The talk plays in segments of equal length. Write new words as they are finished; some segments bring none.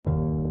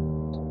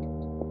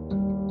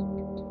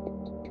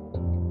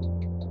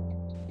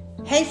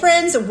Hey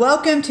friends,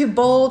 welcome to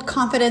Bold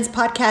Confidence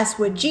Podcast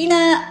with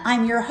Gina.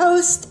 I'm your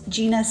host,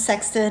 Gina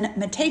Sexton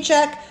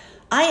Matejchuk.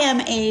 I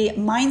am a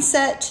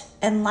mindset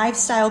and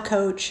lifestyle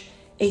coach,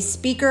 a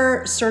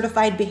speaker,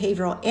 certified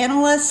behavioral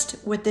analyst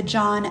with the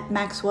John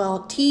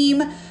Maxwell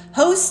team,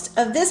 host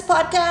of this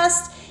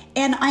podcast,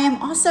 and I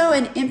am also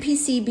an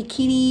NPC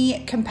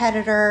bikini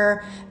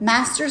competitor,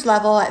 master's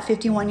level at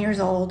 51 years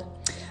old.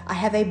 I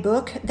have a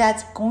book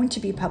that's going to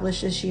be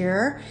published this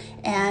year,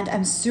 and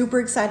I'm super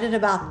excited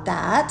about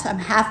that. I'm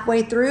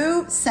halfway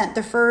through, sent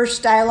the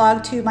first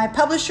dialogue to my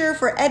publisher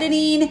for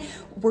editing.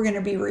 We're going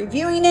to be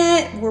reviewing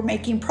it. We're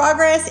making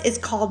progress. It's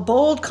called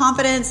Bold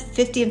Confidence,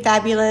 50 and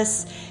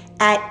Fabulous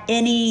at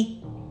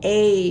Any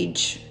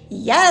Age.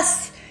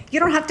 Yes, you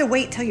don't have to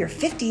wait till you're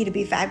 50 to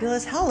be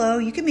fabulous. Hello,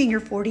 you can be in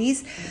your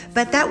 40s,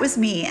 but that was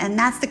me. And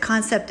that's the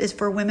concept is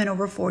for women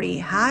over 40.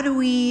 How do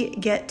we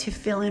get to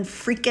feeling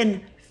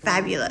freaking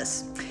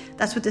fabulous?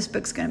 That's what this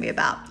book's going to be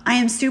about. I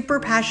am super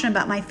passionate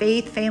about my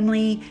faith,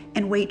 family,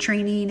 and weight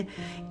training,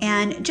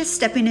 and just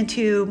stepping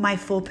into my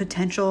full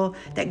potential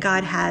that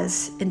God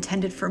has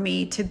intended for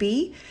me to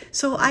be,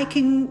 so I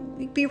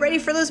can be ready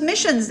for those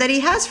missions that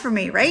He has for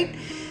me, right?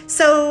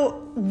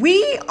 So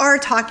we are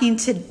talking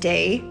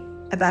today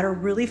about a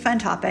really fun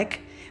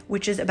topic,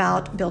 which is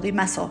about building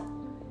muscle,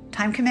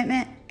 time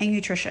commitment, and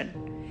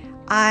nutrition.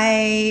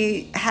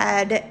 I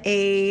had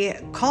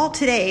a call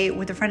today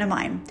with a friend of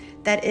mine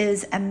that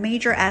is a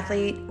major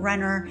athlete,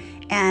 runner,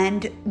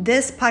 and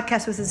this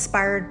podcast was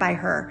inspired by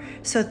her.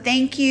 So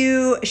thank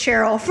you,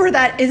 Cheryl, for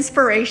that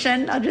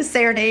inspiration. I'll just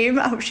say her name.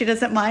 I hope she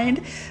doesn't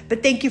mind.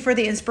 But thank you for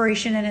the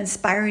inspiration and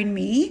inspiring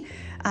me.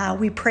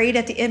 We prayed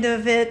at the end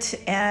of it,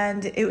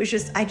 and it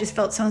was I just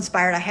felt so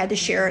inspired. I had to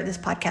share this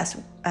podcast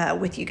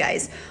with you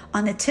guys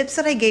on the tips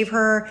that I gave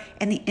her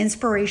and the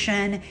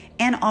inspiration,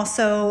 and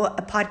also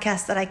a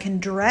podcast that I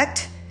can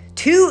direct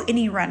to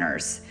any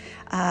runners,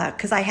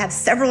 because I have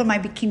several in my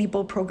Bikini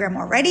Bold program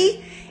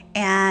already.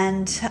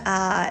 And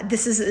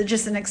this is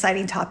just an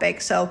exciting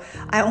topic. So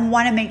I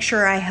want to make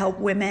sure I help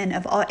women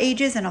of all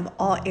ages and of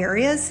all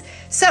areas.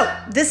 So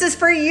this is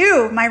for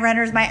you, my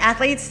runners, my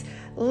athletes.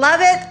 Love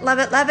it, love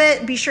it, love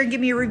it. Be sure and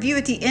give me a review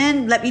at the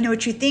end. Let me know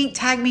what you think.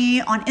 Tag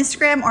me on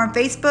Instagram or on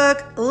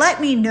Facebook.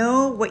 Let me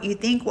know what you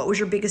think. What was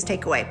your biggest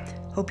takeaway?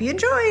 Hope you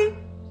enjoy.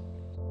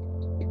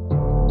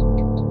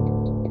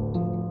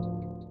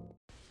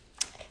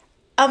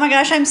 Oh my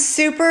gosh, I'm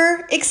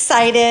super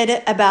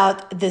excited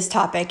about this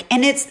topic.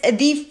 And it's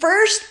the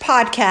first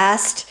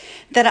podcast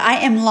that I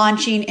am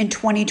launching in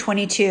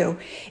 2022.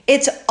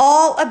 It's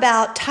all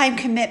about time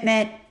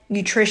commitment,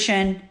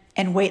 nutrition,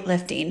 and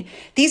weightlifting.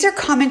 These are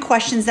common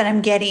questions that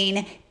I'm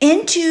getting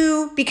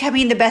into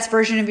becoming the best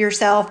version of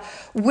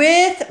yourself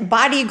with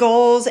body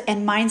goals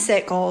and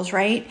mindset goals,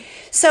 right?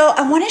 So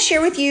I want to share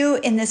with you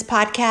in this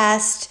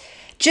podcast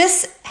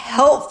just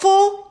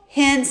helpful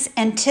hints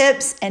and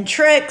tips and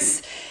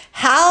tricks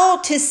how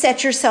to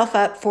set yourself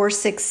up for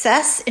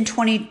success in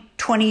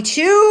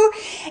 2022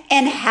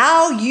 and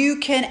how you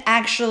can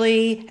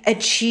actually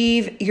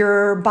achieve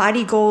your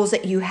body goals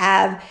that you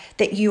have,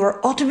 that you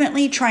are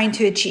ultimately trying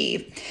to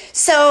achieve.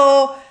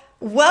 So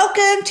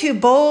welcome to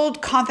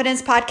Bold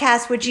Confidence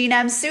Podcast with Gina.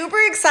 I'm super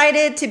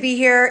excited to be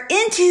here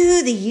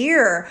into the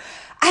year.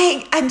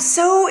 I'm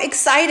so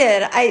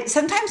excited.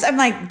 Sometimes I'm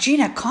like,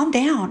 Gina, calm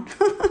down.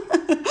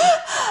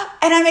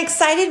 And I'm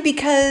excited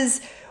because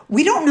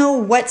we don't know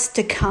what's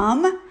to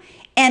come.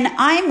 And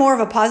I'm more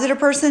of a positive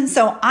person,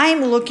 so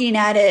I'm looking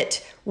at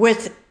it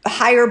with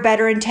higher,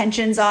 better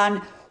intentions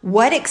on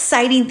what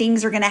exciting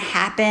things are going to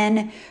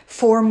happen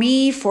for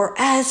me, for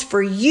us,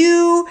 for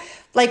you.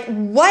 Like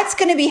what's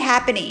going to be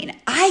happening.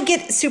 I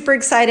get super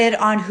excited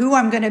on who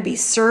I'm going to be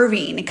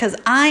serving because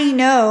I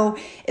know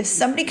if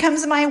somebody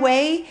comes my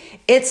way,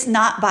 it's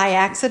not by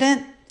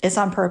accident, it's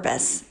on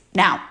purpose.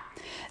 Now,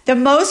 the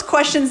most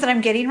questions that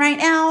I'm getting right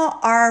now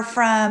are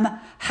from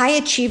high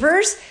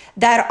achievers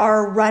that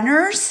are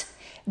runners,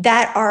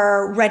 that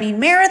are running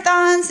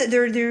marathons,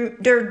 they're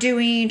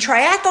doing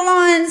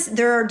triathlons,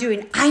 they're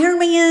doing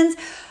Ironmans.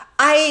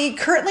 I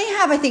currently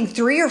have, I think,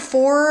 3 or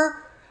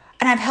 4,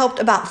 and I've helped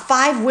about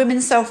 5 women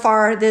so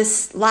far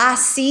this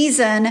last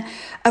season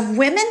of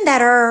women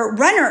that are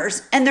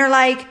runners. And they're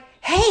like,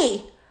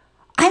 hey,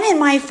 I'm in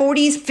my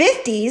 40s,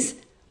 50s.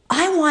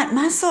 I want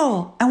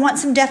muscle. I want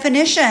some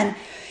definition.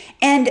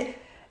 And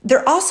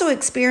they're also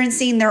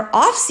experiencing their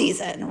off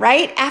season,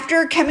 right?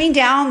 After coming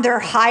down their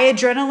high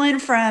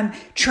adrenaline from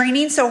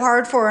training so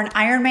hard for an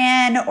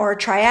Ironman or a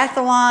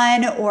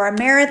triathlon or a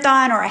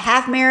marathon or a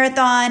half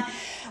marathon,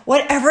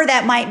 whatever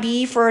that might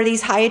be for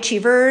these high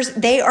achievers,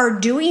 they are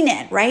doing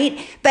it, right?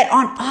 But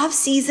on off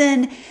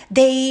season,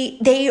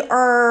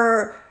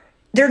 they're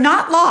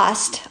not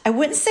lost. I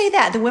wouldn't say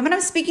that. The women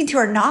I'm speaking to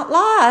are not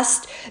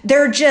lost.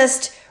 They're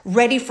just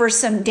ready for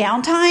some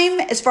downtime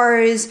as far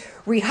as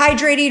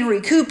rehydrating,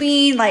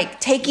 recouping, like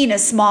taking a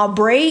small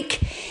break.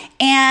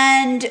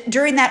 And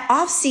during that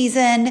off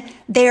season,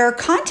 they're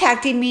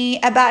contacting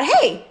me about,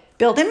 hey,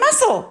 building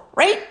muscle,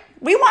 right?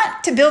 We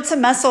want to build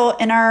some muscle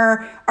in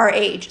our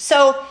age.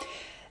 So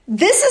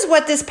this is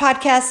what this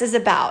podcast is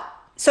about.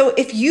 So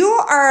if you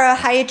are a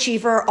high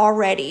achiever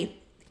already,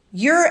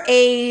 you're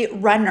a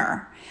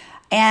runner,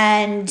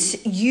 and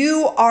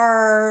you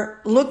are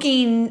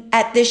looking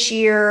at this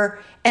year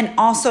and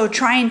also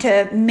trying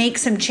to make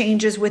some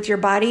changes with your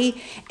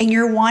body, and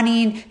you're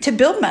wanting to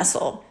build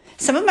muscle.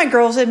 Some of my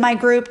girls in my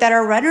group that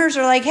are runners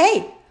are like,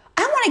 hey,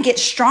 I want to get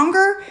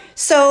stronger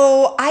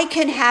so I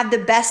can have the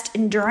best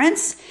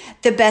endurance,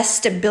 the best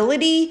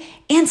stability,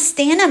 and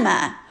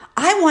stamina.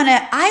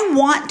 I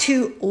want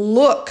to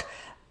look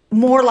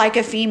more like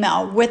a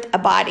female with a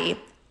body,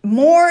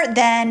 more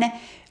than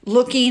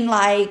looking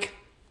like,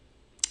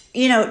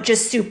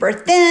 just super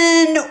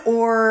thin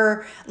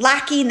or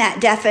lacking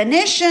that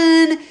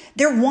definition.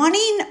 They're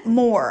wanting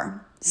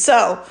more.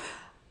 So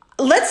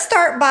let's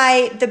start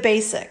by the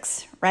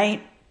basics,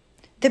 right?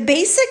 The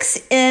basics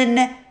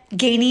in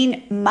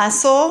gaining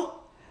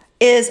muscle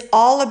is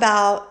all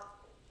about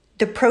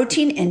the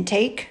protein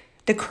intake,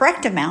 the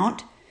correct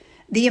amount,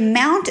 the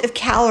amount of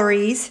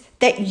calories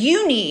that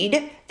you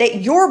need, that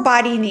your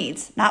body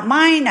needs, not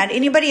mine, not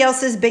anybody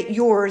else's, but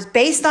yours,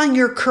 based on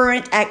your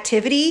current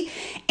activity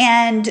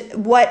and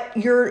what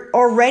you're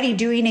already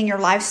doing in your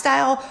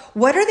lifestyle.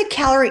 What are the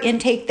calorie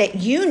intake that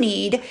you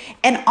need?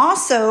 And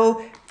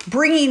also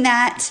bringing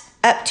that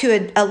up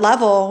to a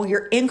level,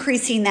 you're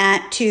increasing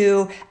that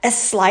to a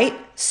slight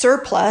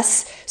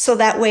surplus, so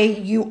that way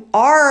you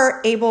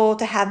are able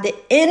to have the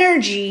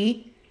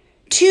energy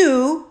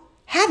to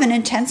have an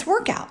intense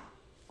workout,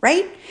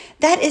 right?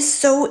 That is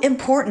so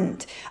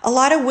important. A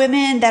lot of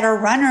women that are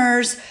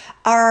runners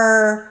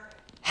are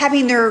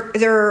having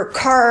their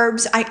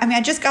carbs.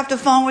 I just got off the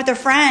phone with a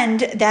friend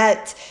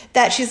that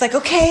she's like,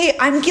 okay,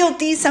 I'm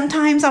guilty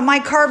sometimes on my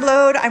carb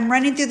load. I'm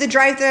running through the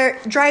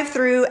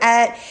drive-through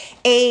at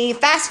a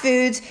fast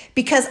foods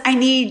because I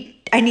need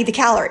the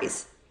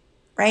calories,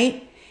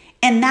 right?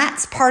 And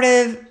that's part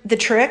of the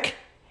trick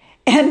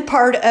and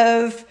part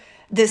of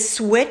the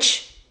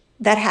switch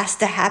that has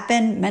to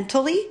happen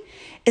mentally,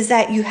 is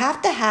that you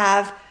have to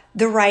have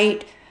the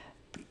right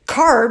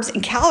carbs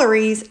and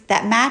calories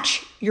that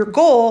match your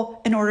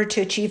goal in order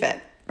to achieve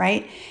it,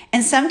 right?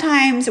 And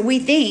sometimes we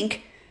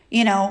think,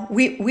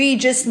 we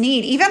just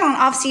need, even on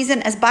off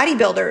season as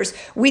bodybuilders,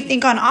 we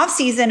think on off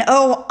season,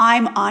 oh,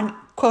 I'm on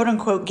quote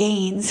unquote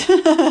gains.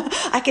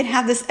 I can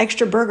have this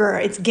extra burger.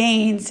 It's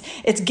gains.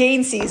 It's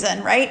gain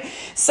season, right?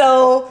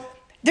 So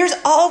there's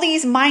all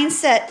these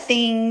mindset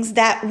things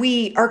that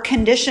we are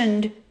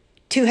conditioned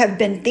to have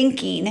been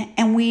thinking,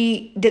 and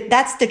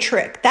that's the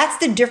trick. That's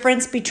the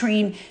difference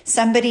between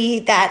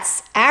somebody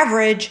that's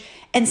average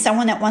and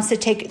someone that wants to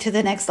take it to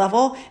the next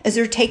level, is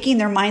they're taking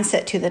their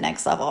mindset to the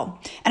next level.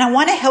 And I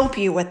want to help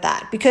you with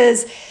that,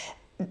 because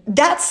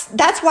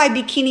that's why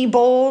Bikini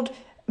Bold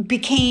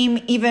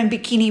became even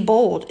Bikini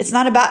Bold. It's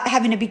not about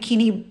having a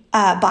bikini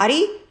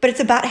body, but it's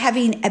about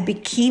having a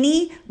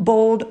Bikini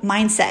Bold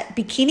mindset.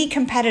 Bikini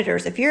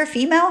competitors, if you're a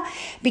female,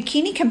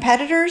 bikini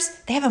competitors,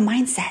 they have a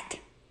mindset,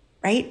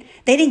 right?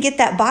 They didn't get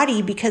that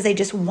body because they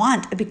just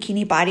want a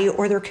bikini body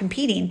or they're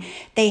competing.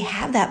 They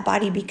have that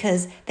body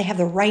because they have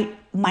the right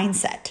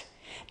mindset.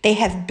 They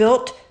have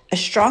built a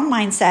strong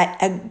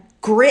mindset, a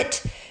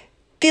grit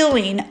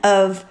feeling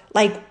of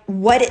like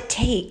what it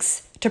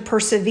takes to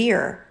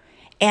persevere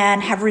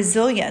and have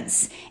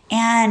resilience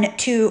and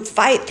to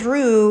fight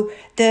through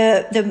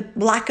the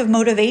lack of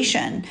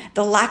motivation,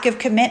 the lack of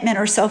commitment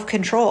or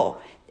self-control.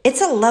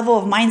 It's a level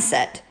of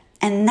mindset.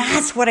 And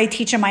that's what I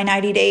teach in my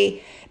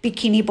 90-day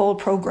Bikini Bold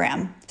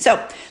program.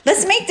 So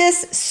let's make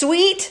this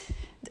sweet,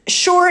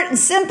 short, and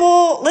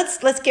simple.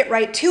 Let's get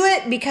right to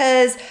it,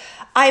 because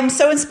I'm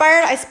so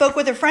inspired. I spoke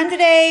with a friend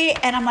today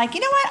and I'm like,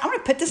 you know what? I'm going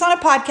to put this on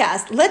a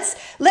podcast.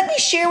 Let me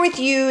share with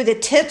you the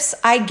tips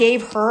I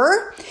gave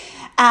her.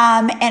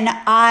 And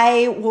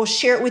I will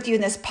share it with you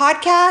in this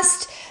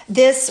podcast.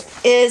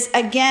 This is,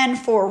 again,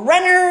 for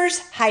runners,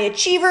 high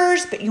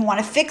achievers, but you want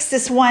to fix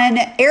this one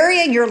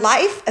area in your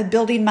life of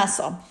building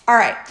muscle. All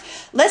right,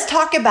 let's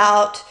talk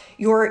about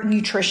your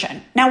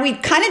nutrition. Now, we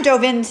kind of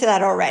dove into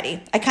that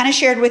already. I kind of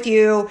shared with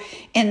you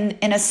in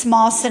a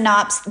small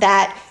synopsis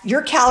that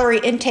your calorie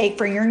intake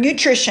for your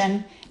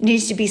nutrition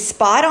needs to be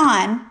spot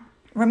on.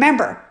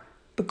 Remember,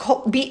 a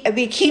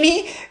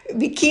bikini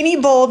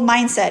bold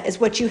mindset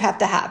is what you have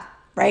to have,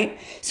 right?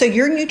 So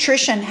your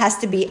nutrition has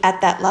to be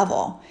at that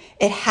level.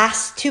 It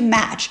has to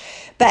match,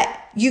 but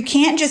you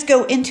can't just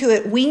go into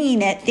it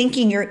winging it,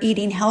 thinking you're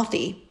eating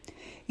healthy.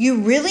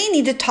 You really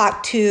need to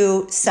talk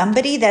to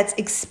somebody that's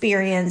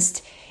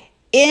experienced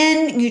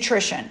in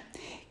nutrition.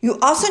 You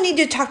also need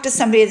to talk to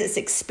somebody that's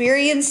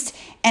experienced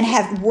and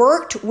have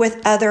worked with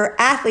other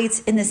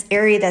athletes in this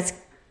area that's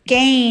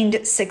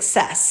gained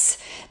success,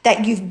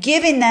 that you've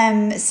given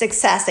them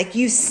success, like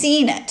you've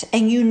seen it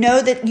and you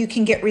know that you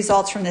can get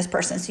results from this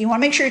person. So you want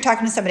to make sure you're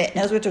talking to somebody that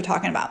knows what they're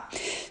talking about.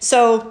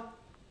 So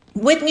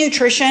with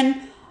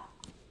nutrition,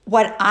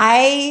 what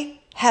I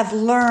have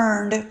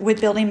learned with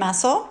building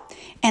muscle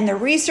and the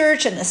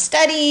research and the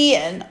study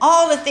and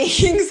all the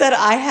things that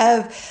I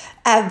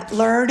have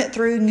learned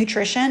through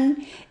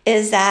nutrition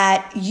is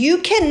that you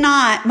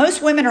cannot,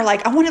 most women are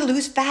like, I want to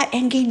lose fat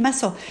and gain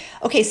muscle.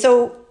 Okay,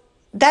 so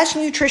that's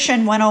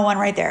nutrition 101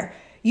 right there.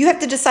 You have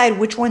to decide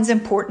which one's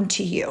important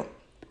to you.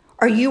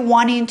 Are you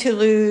wanting to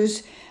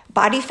lose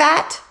body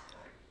fat?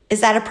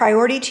 Is that a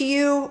priority to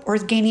you, or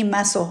is gaining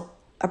muscle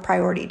a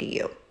priority to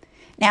you?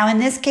 Now, in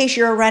this case,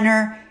 you're a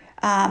runner,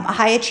 a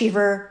high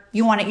achiever.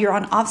 You're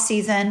on off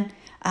season.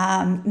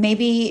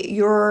 Maybe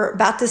you're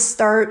about to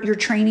start your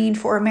training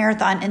for a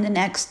marathon in the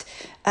next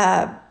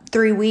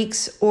 3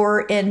 weeks,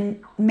 or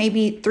in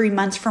maybe 3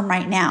 months from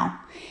right now.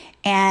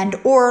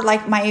 Or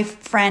like my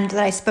friend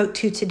that I spoke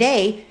to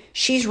today,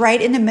 she's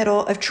right in the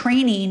middle of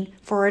training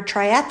for a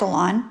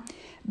triathlon.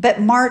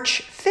 But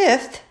March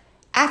 5th,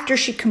 after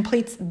she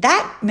completes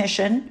that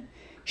mission,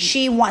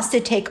 she wants to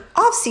take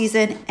off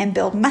season and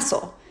build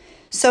muscle.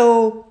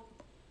 So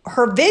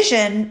her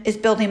vision is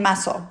building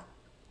muscle.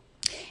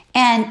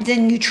 And the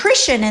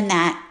nutrition in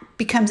that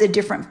becomes a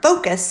different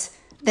focus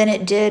than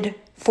it did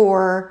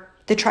for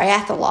the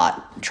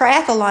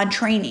triathlon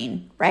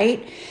training,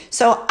 right?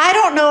 So I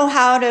don't know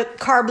how to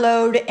carb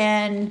load,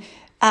 and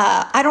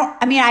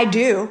I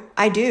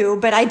do,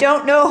 but I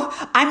don't know.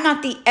 I'm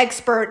not the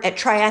expert at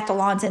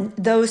triathlons and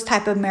those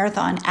type of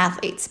marathon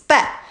athletes,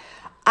 but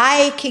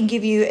I can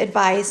give you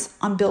advice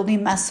on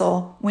building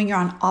muscle when you're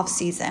on off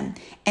season.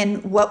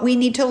 And what we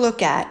need to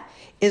look at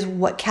is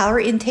what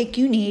calorie intake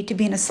you need to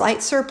be in a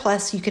slight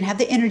surplus so you can have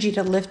the energy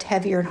to lift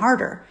heavier and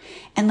harder.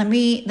 And let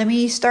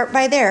me start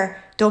by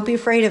there. Don't be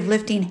afraid of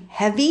lifting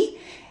heavy,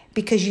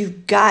 because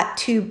you've got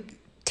to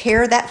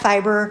tear that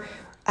fiber,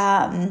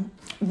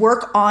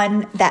 work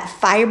on that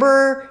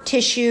fiber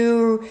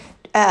tissue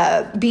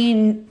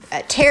being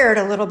teared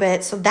a little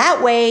bit, so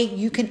that way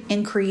you can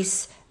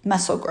increase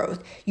muscle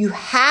growth. You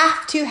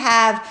have to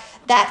have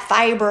that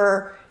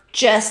fiber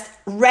just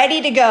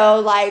ready to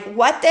go. Like,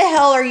 what the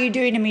hell are you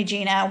doing to me,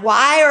 Gina?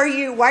 Why are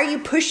you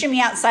pushing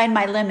me outside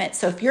my limit?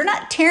 So if you're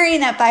not tearing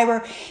that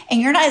fiber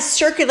and you're not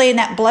circulating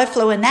that blood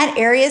flow in that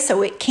area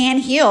so it can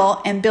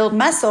heal and build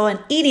muscle,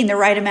 and eating the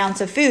right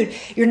amounts of food,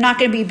 you're not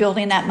going to be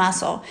building that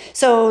muscle.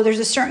 So there's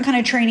a certain kind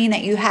of training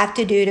that you have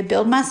to do to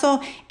build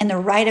muscle, and the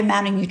right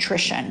amount of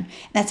nutrition.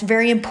 That's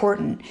very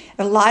important.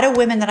 A lot of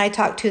women that I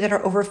talk to that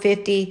are over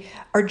 50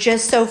 are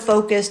just so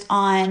focused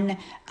on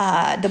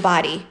the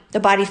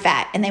body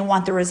fat, and they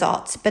want the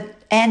results,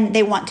 and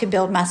they want to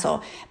build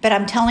muscle. But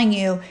I'm telling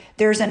you,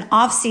 there's an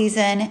off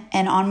season,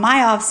 and on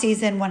my off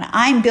season, when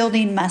I'm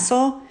building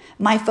muscle,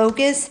 my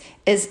focus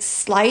is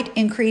slight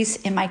increase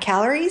in my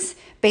calories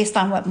based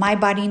on what my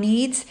body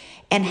needs,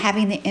 and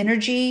having the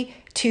energy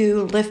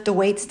to lift the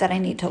weights that I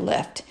need to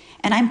lift.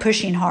 And I'm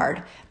pushing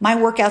hard. My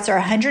workouts are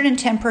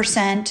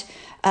 110%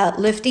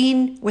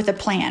 lifting with a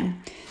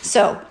plan.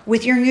 So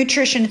with your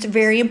nutrition, it's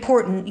very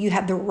important you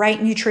have the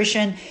right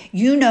nutrition.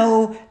 You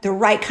know the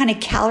right kind of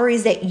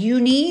calories that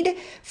you need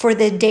for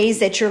the days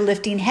that you're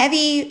lifting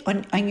heavy,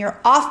 on your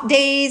off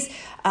days,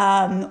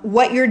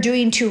 what you're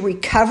doing to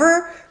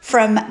recover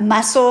from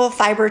muscle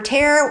fiber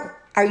tear.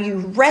 Are you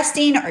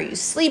resting? Are you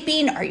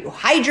sleeping? Are you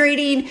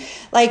hydrating?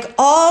 Like,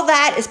 all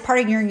that is part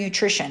of your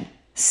nutrition.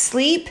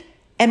 Sleep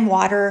and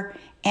water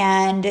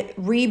and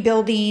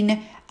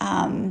rebuilding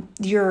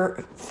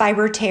your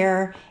fiber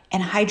tear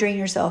and hydrating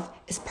yourself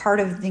is part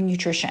of the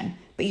nutrition,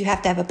 but you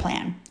have to have a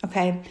plan.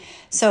 Okay.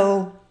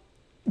 So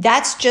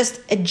that's just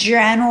a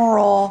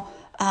general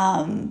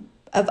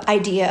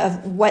idea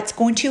of what's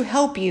going to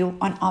help you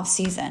on off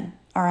season.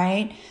 All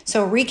right.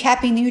 So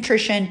recapping the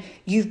nutrition,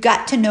 you've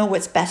got to know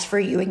what's best for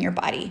you and your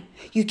body.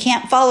 You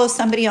can't follow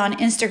somebody on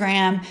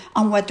Instagram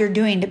on what they're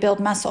doing to build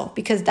muscle,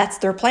 because that's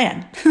their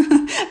plan.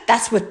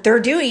 That's what they're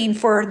doing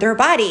for their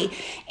body.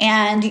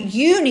 And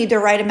you need the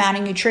right amount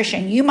of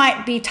nutrition. You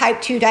might be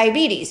type 2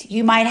 diabetes.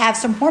 You might have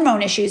some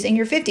hormone issues in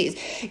your 50s.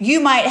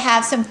 You might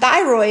have some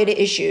thyroid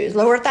issues,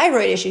 lower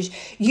thyroid issues.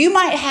 You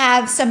might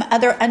have some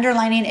other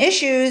underlying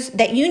issues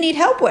that you need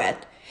help with.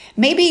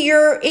 Maybe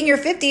you're in your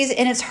 50s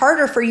and it's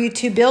harder for you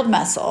to build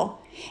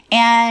muscle,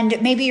 and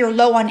maybe you're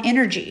low on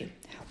energy.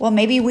 Well,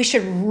 maybe we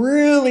should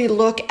really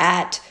look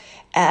at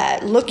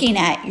looking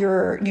at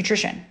your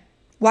nutrition.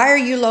 Why are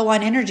you low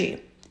on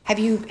energy? Have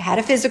you had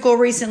a physical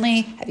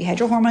recently? Have you had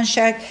your hormones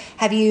checked?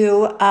 Have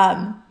you,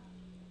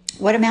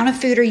 what amount of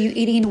food are you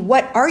eating?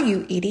 What are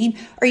you eating?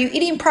 Are you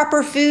eating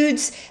proper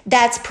foods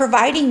that's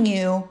providing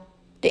you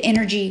the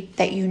energy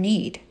that you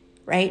need,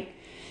 right?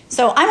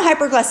 So I'm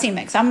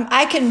hyperglycemic.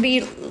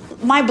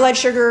 My blood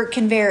sugar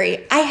can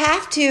vary. I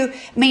have to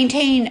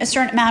maintain a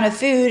certain amount of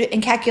food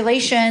and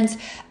calculations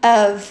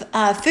of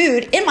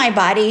food in my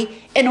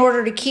body in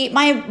order to keep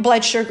my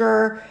blood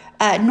sugar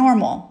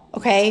normal,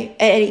 okay,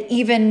 at an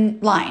even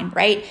line,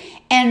 right?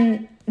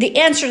 And the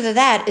answer to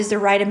that is the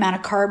right amount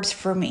of carbs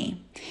for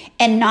me,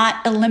 and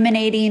not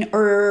eliminating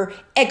or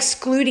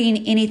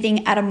excluding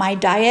anything out of my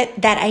diet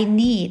that I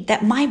need,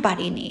 that my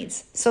body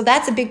needs. So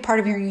that's a big part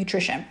of your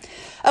nutrition.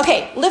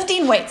 Okay,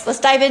 lifting weights. Let's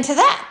dive into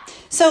that.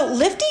 So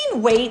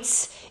lifting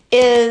weights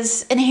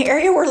is an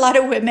area where a lot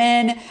of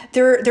women,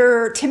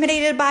 they're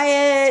intimidated by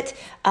it.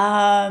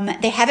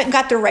 They haven't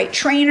got the right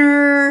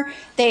trainer.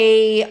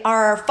 They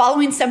are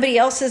following somebody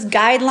else's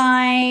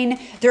guideline.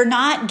 They're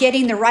not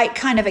getting the right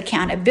kind of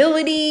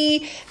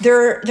accountability.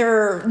 They're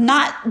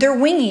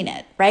winging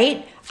it,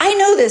 right? I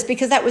know this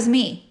because that was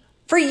me.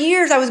 For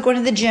years, I was going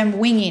to the gym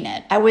winging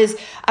it. I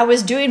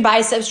was doing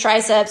biceps,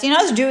 triceps,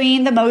 I was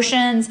doing the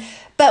motions,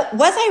 but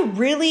was I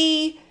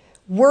really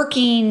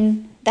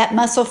working that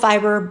muscle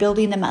fiber,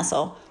 building the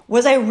muscle?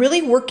 Was I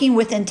really working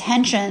with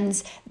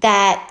intentions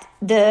that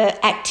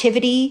the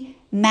activity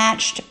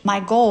matched my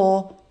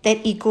goal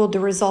that equaled the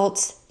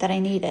results that I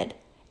needed?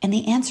 And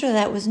the answer to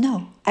that was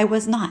no, I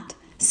was not.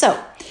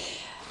 So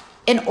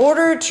in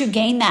order to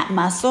gain that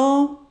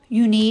muscle,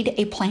 you need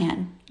a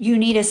plan. You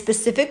need a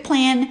specific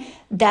plan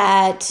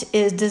that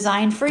is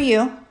designed for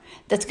you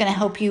that's going to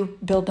help you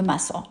build the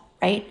muscle,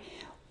 right?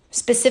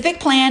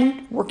 Specific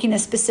plan, working a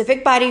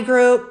specific body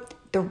group,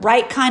 the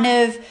right kind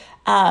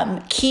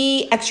of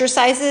key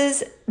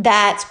exercises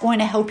that's going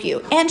to help you,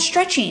 and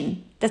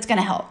stretching that's going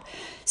to help.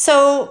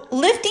 So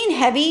lifting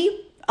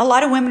heavy, a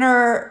lot of women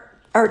are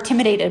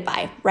intimidated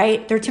by,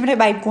 right? They're intimidated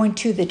by going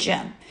to the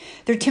gym.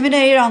 They're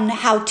intimidated on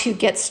how to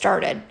get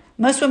started.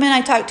 Most women I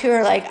talk to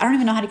are like, I don't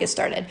even know how to get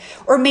started.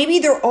 Or maybe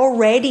they're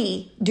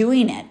already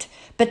doing it,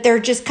 but they're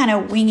just kind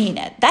of winging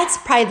it. That's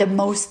probably the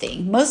most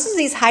thing. Most of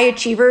these high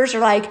achievers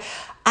are like,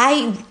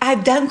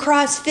 I've done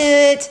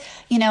CrossFit,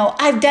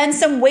 I've done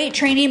some weight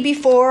training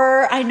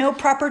before. I know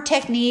proper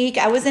technique.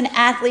 I was an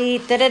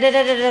athlete.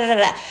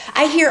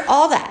 I hear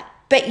all that,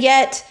 but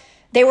yet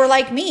they were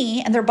like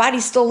me and their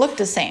bodies still look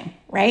the same,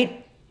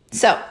 right?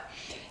 So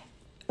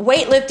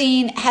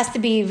weightlifting has to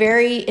be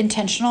very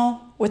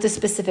intentional with a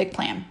specific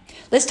plan.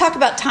 Let's talk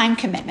about time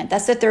commitment.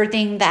 That's the third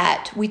thing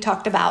that we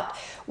talked about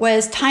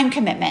was time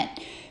commitment.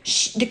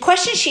 The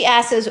question she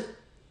asked is,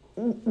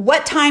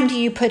 what time do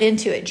you put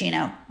into it,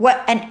 Gina?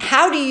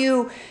 How do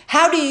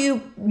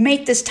you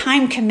make this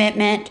time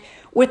commitment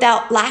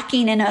without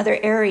lacking in other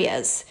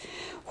areas?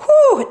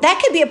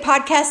 That could be a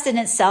podcast in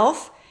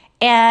itself.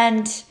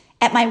 And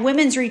at my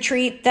women's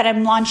retreat that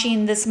I'm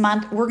launching this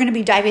month, we're going to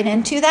be diving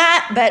into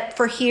that. But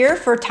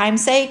for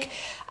time's sake,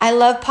 I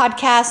love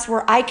podcasts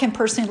where I can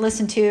personally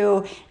listen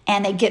to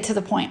and they get to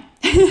the point.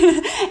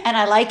 And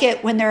I like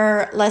it when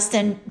they're less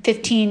than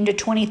 15 to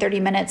 20, 30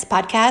 minutes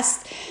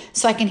podcasts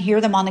so I can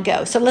hear them on the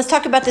go. So let's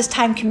talk about this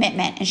time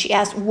commitment. And she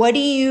asked, what do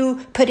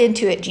you put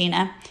into it,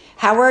 Gina?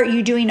 How are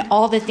you doing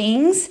all the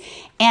things?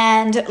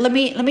 And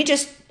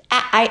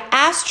I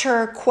asked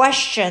her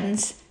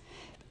questions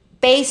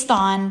based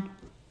on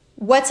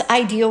what's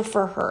ideal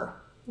for her,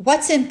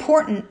 what's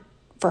important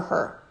for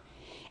her.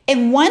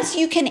 And once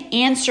you can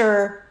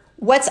answer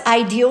what's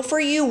ideal for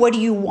you, what do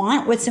you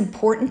want, what's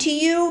important to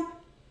you,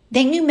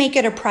 then you make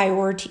it a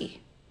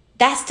priority.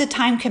 That's the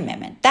time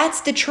commitment.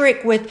 That's the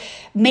trick with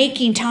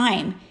making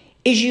time,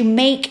 is you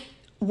make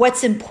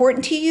what's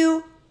important to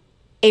you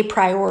a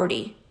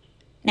priority.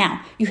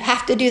 Now, you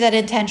have to do that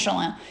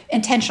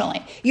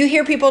intentionally. You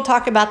hear people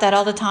talk about that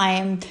all the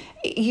time,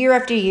 year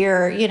after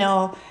year.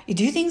 You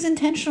do things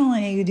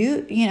intentionally.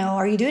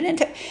 Are you doing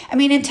it?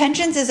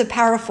 Intentions is a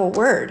powerful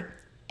word,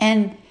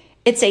 and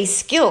it's a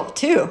skill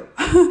too.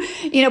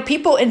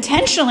 People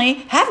intentionally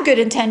have good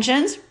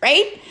intentions,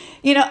 right?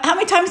 How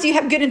many times do you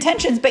have good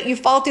intentions, but you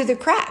fall through the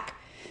crack?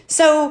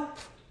 So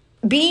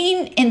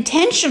being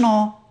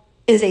intentional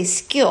is a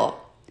skill.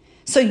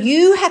 So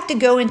you have to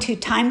go into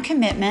time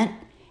commitment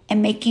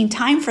and making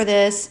time for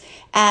this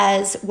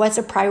as what's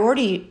a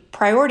priority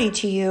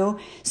to you.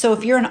 So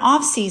if you're in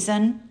off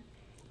season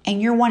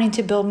and you're wanting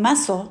to build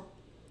muscle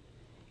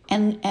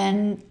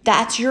and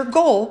that's your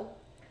goal,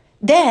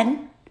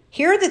 then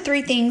here are the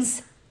 3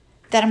 things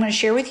that I'm going to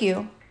share with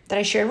you that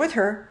I shared with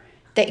her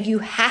that you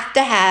have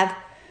to have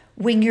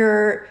when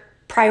you're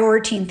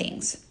prioritizing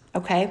things,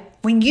 okay?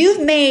 When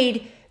you've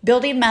made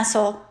building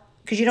muscle,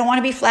 because you don't want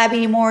to be flabby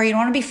anymore, you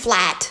don't want to be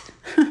flat.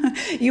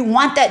 You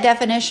want that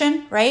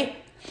definition, right?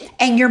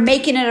 And you're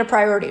making it a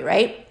priority,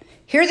 right?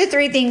 Here are the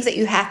 3 things that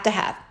you have to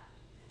have: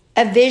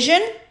 a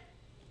vision,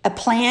 a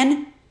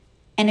plan,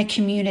 and a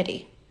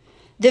community.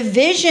 The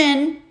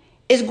vision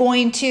is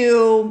going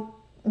to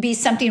be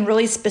something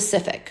really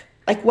specific.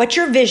 Like, what's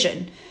your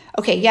vision?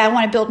 Okay, yeah, I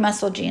want to build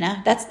muscle,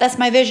 Gina. That's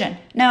my vision.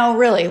 No,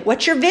 really,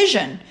 what's your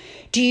vision?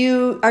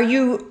 Are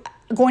you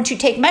going to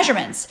take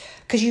measurements?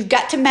 Because you've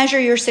got to measure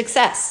your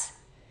success.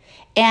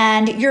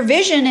 And your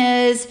vision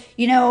is,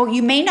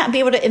 you may not be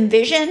able to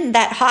envision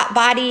that hot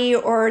body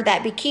or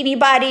that bikini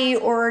body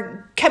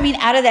or coming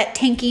out of that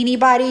tankini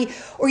body,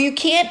 or you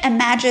can't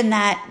imagine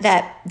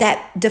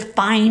that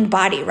defined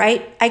body,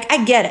 right?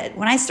 I get it.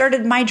 When I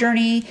started my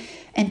journey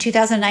in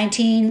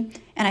 2019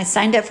 and I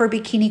signed up for a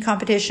bikini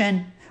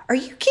competition, are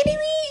you kidding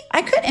me?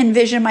 I couldn't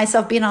envision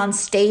myself being on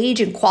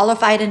stage and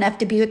qualified enough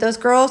to be with those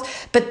girls,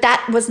 but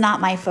that was not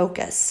my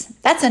focus.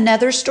 That's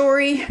another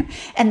story,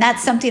 and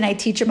that's something I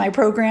teach in my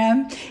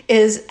program,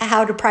 is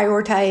how to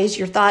prioritize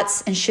your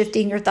thoughts and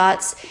shifting your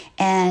thoughts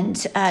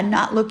and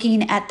not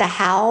looking at the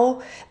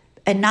how,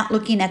 and not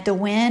looking at the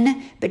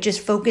win, but just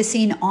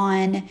focusing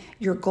on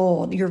your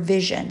goal, your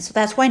vision. So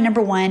that's why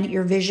number one,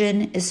 your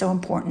vision is so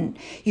important.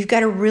 You've got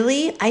to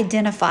really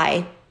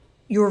identify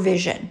your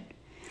vision.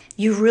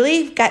 You've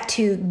really got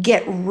to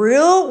get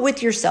real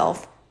with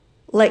yourself,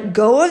 let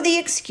go of the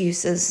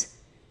excuses,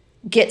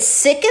 get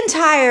sick and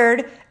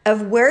tired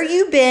of where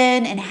you've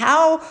been and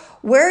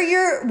where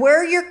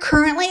you're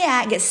currently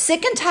at, get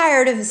sick and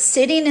tired of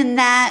sitting in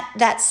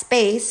that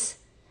space,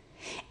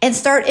 and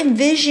start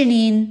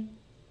envisioning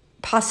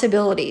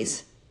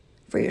possibilities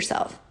for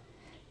yourself.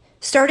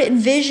 Start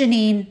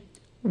envisioning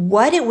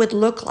what it would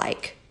look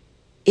like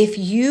if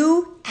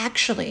you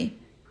actually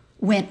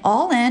went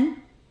all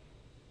in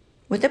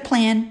with a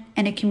plan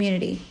and a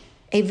community.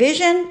 A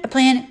vision, a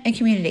plan, and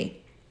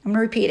community. I'm going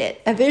to repeat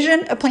it. A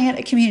vision, a plan,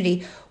 a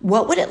community.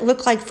 What would it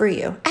look like for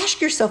you?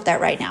 Ask yourself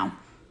that right now.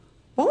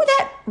 What would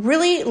that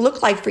really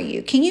look like for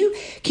you? Can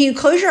you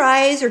close your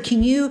eyes, or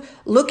can you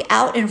look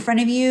out in front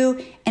of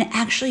you and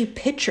actually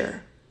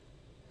picture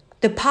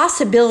the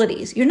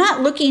possibilities? You're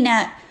not looking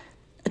at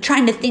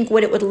trying to think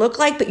what it would look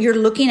like, but you're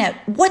looking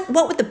at what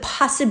would the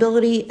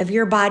possibility of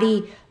your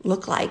body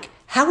look like?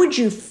 How would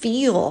you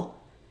feel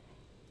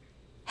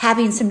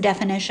having some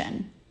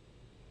definition?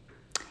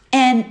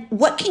 And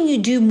what can you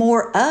do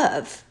more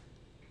of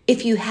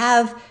if you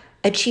have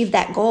achieved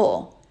that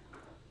goal?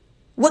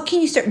 What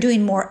can you start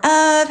doing more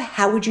of?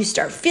 How would you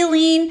start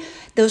feeling?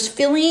 Those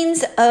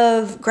feelings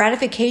of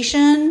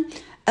gratification,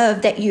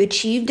 of that you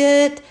achieved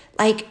it.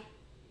 Like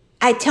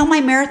I tell my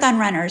marathon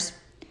runners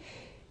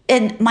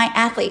and my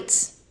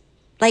athletes,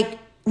 like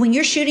when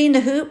you're shooting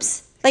the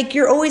hoops, like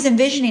you're always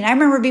envisioning. I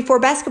remember before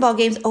basketball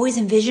games, always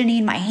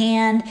envisioning my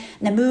hand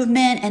and the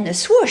movement and the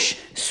swoosh,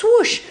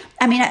 swoosh.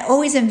 I mean, I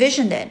always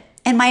envisioned it.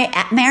 And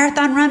my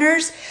marathon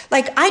runners,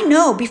 like I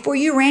know before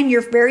you ran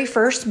your very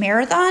first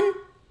marathon,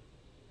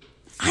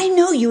 I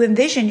know you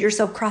envisioned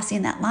yourself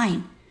crossing that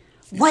line,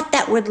 what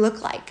that would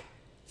look like,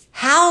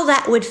 how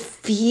that would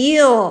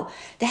feel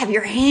to have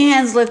your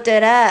hands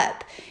lifted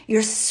up,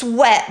 your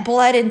sweat,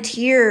 blood, and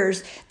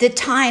tears, the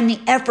time,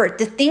 the effort,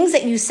 the things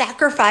that you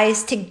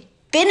sacrificed to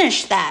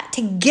finish that,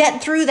 to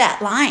get through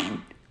that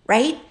line,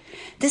 right?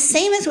 The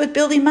same as with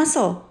building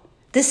muscle,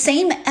 the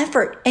same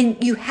effort, and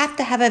you have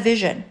to have a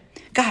vision.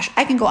 Gosh,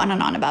 I can go on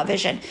and on about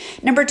vision.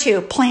 Number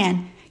two,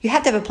 plan. You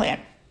have to have a plan.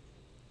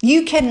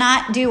 You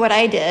cannot do what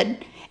I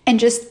did and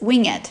just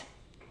wing it.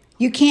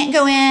 You can't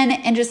go in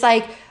and just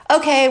like,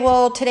 okay,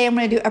 well, today I'm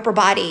going to do upper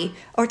body,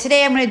 or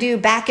today I'm going to do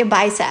back and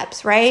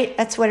biceps, right?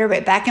 That's what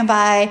everybody, back and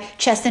bi,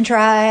 chest and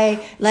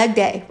tri, leg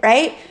day,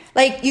 right?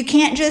 Like you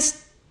can't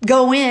just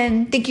go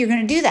in, think you're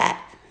going to do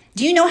that.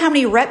 Do you know how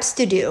many reps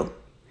to do?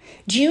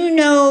 Do you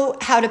know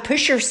how to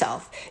push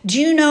yourself? Do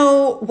you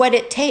know what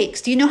it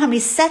takes? Do you know how many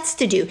sets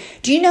to do?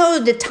 Do you know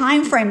the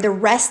time frame, the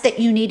rest that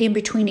you need in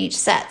between each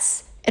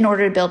sets in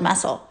order to build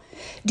muscle?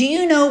 Do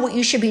you know what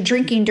you should be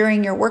drinking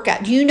during your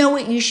workout? Do you know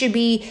what you should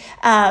be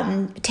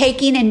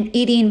taking and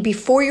eating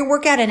before your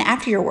workout and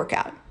after your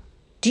workout?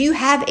 Do you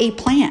have a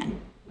plan?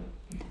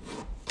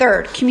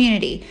 Third,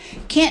 community.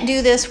 Can't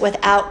do this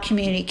without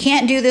community.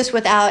 Can't do this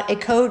without a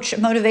coach, a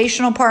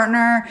motivational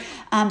partner,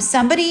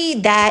 somebody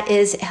that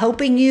is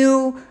helping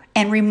you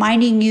and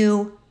reminding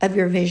you of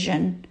your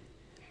vision.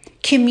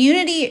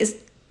 Community is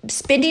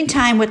spending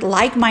time with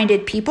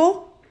like-minded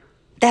people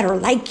that are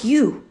like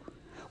you.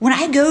 When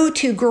I go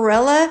to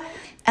Gorilla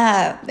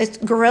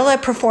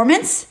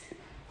Performance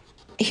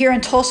here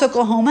in Tulsa,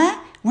 Oklahoma,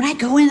 when I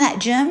go in that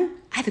gym,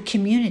 I have a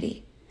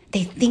community.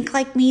 They think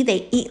like me.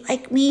 They eat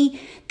like me.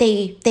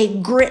 They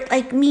grit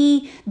like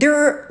me.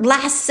 Their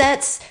last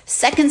sets,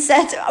 second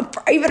sets,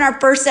 even our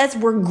first sets,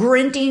 we're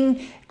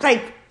grunting.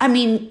 Like, I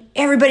mean,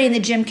 everybody in the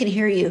gym can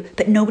hear you,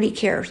 but nobody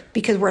cares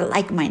because we're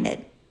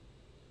like-minded.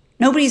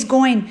 Nobody's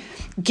going,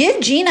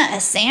 give Gina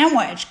a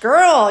sandwich.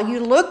 Girl, you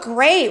look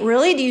great.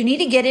 Really? Do you need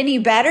to get any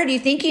better? Do you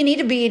think you need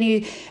to be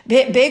any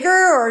bit bigger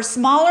or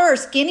smaller or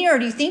skinnier? Or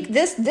do you think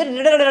this?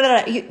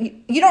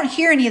 You don't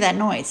hear any of that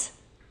noise.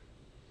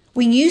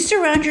 When you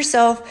surround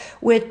yourself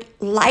with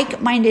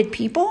like-minded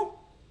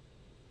people,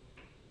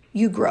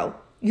 you grow.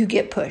 You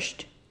get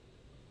pushed.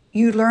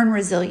 You learn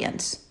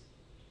resilience.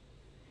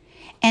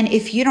 And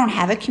if you don't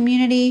have a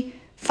community,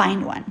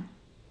 find one.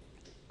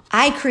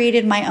 I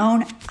created my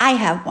own. I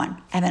have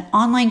one. I have an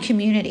online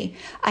community.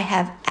 I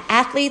have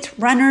athletes,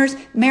 runners,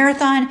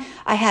 marathon.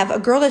 I have a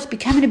girl that's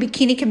becoming a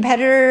bikini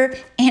competitor.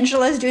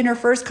 Angela's doing her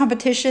first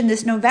competition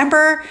this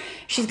November.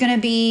 She's going to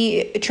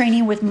be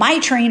training with my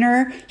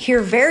trainer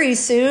here very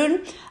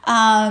soon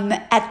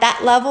at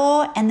that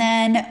level. And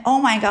then,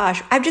 oh my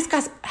gosh, I've just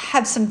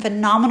have some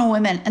phenomenal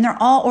women, and they're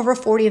all over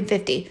 40 and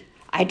 50.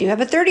 I do have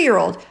a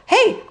 30-year-old.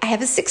 Hey, I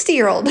have a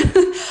 60-year-old.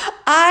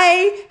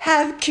 I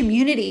have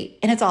community,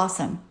 and it's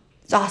awesome.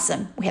 It's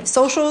awesome. We have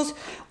socials.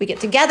 We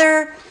get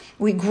together.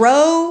 We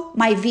grow.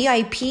 My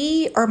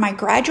VIP or my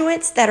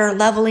graduates that are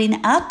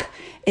leveling up,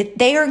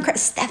 they are incredible.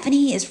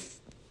 Stephanie is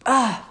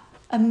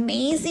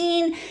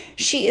amazing.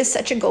 She is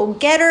such a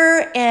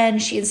go-getter,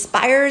 and she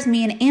inspires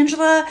me and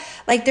Angela.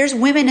 Like, there's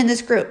women in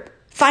this group.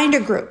 Find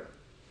a group.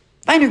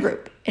 Find a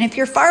group. And if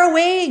you're far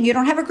away and you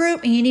don't have a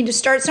group and you need to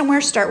start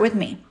somewhere, start with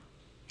me.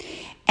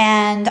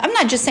 And I'm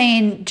not just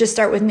saying just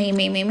start with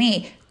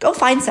me. Go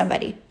find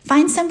somebody.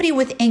 Find somebody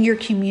within your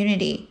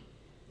community.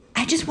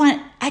 I just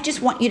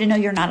want you to know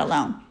you're not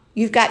alone.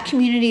 You've got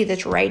community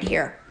that's right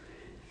here.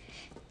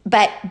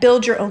 But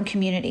build your own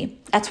community.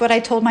 That's what I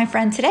told my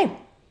friend today.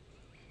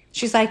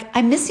 She's like,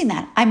 I'm missing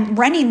that. I'm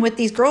running with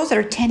these girls that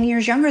are 10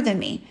 years younger than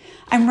me.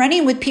 I'm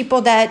running with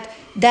people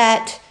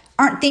that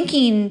aren't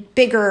thinking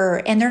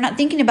bigger, and they're not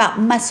thinking about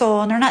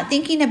muscle, and they're not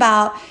thinking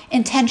about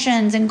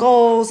intentions and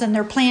goals and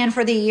their plan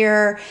for the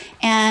year.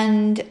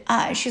 And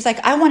she's like,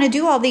 I want to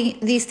do all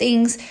these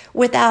things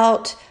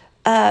without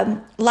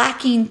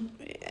lacking,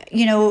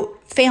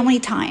 family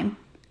time,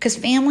 because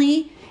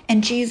family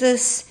and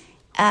Jesus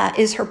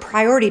is her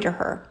priority to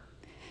her.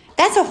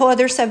 That's a whole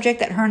other subject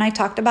that her and I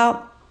talked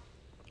about.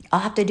 I'll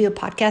have to do a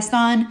podcast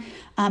on,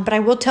 but I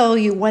will tell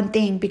you one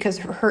thing,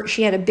 because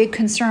she had a big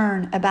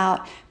concern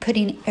about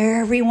putting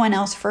everyone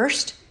else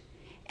first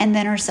and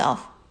then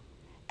herself.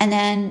 And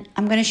then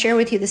I'm going to share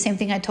with you the same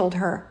thing I told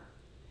her.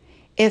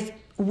 If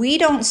we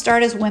don't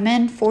start as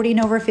women, 40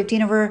 and over, 50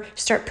 and over,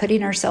 start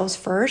putting ourselves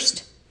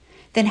first,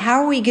 then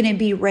how are we going to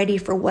be ready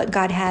for what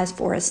God has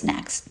for us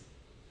next?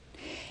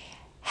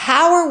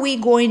 How are we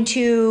going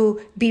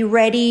to be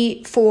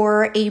ready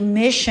for a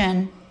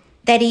mission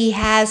that He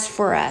has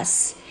for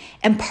us?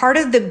 And part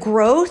of the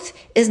growth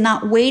is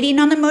not waiting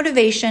on the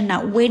motivation,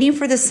 not waiting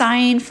for the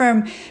sign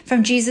from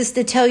Jesus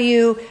to tell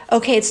you,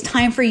 okay, it's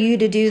time for you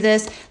to do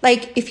this.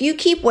 Like, if you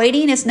keep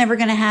waiting, it's never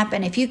going to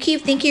happen. If you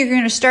keep thinking you're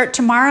going to start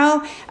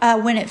tomorrow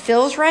when it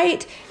feels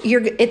right,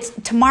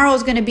 tomorrow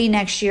is going to be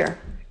next year.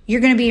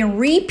 You're going to be in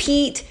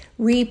repeat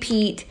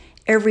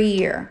every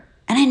year.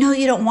 And I know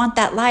you don't want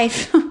that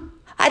life.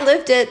 I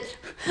lived it.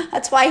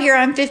 That's why here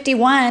I'm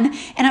 51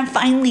 and I'm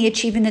finally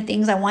achieving the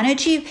things I want to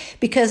achieve,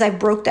 because I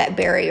broke that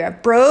barrier. I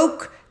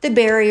broke the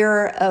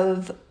barrier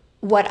of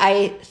what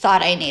I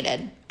thought I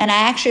needed. And I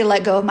actually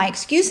let go of my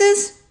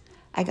excuses.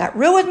 I got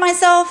real with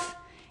myself,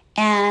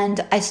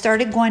 and I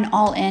started going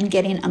all in,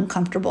 getting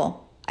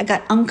uncomfortable. I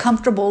got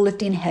uncomfortable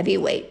lifting heavy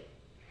weight.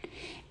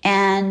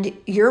 And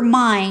your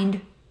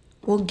mind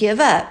will give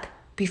up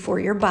before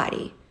your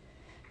body.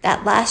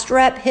 That last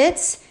rep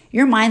hits,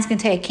 your mind's going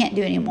to say, I can't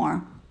do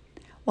anymore.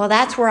 Well,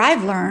 that's where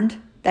I've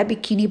learned that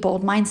bikini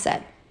bold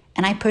mindset,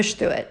 and I push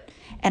through it,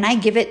 and I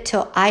give it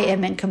till I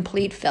am in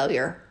complete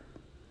failure,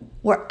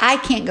 where I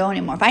can't go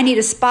anymore. If I need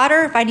a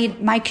spotter, if I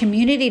need my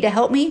community to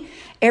help me,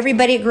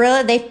 everybody at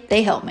Gorilla,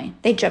 they help me.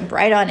 They jump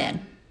right on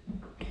in.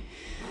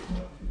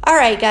 All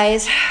right,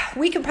 guys,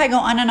 we could probably go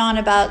on and on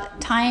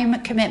about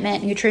time,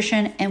 commitment,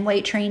 nutrition, and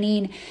weight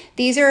training.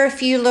 These are a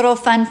few little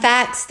fun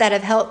facts that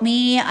have helped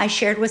me. I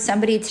shared with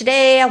somebody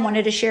today. I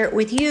wanted to share it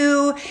with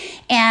you.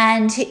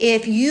 And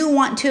if you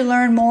want to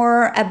learn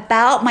more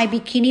about my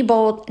Bikini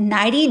Bold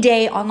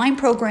 90-day online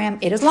program,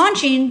 it is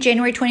launching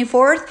January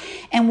 24th.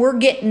 And we're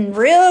getting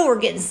real. We're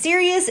getting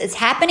serious. It's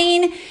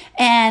happening.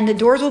 And the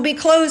doors will be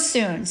closed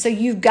soon. So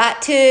you've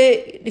got to,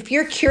 if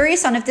you're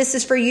curious on if this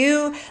is for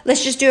you,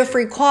 let's just do a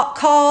free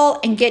call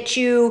and get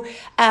you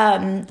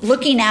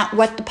looking at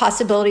what the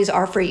possibilities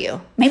are for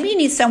you. Maybe you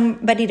need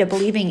somebody to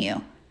believe in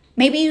you.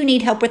 Maybe you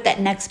need help with that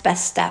next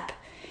best step.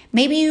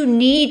 Maybe you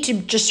need to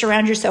just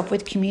surround yourself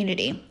with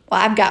community.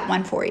 Well, I've got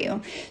one for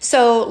you.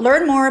 So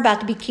learn more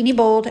about the Bikini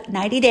Bold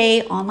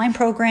 90-day online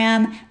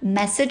program.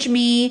 Message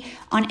me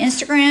on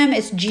Instagram.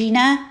 It's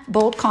Gina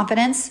Bold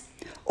Confidence.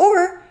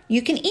 Or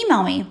you can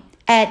email me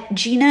at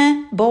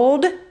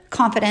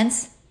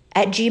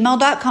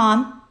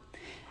ginaboldconfidence@gmail.com.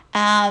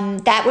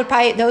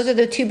 Those are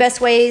the two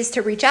best ways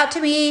to reach out to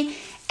me.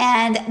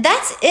 And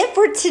that's it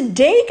for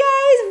today,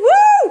 guys.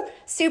 Woo!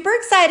 Super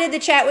excited to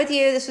chat with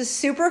you. This was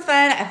super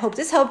fun. I hope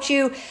this helped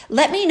you.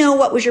 Let me know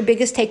what was your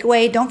biggest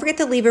takeaway. Don't forget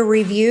to leave a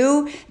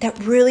review. That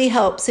really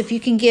helps. If you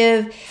can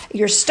give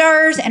your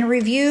stars and a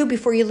review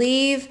before you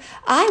leave,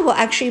 I will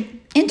actually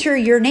enter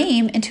your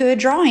name into a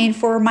drawing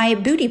for my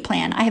booty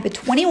plan. I have a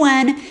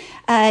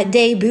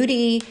 21-day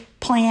booty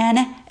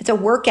plan. It's a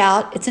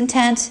workout. It's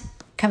intense.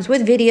 Comes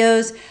with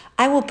videos.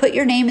 I will put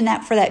your name in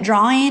that for that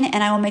drawing,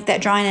 and I will make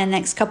that drawing in the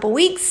next couple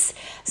weeks.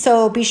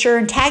 So be sure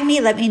and tag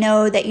me. Let me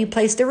know that you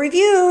placed a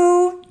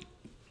review.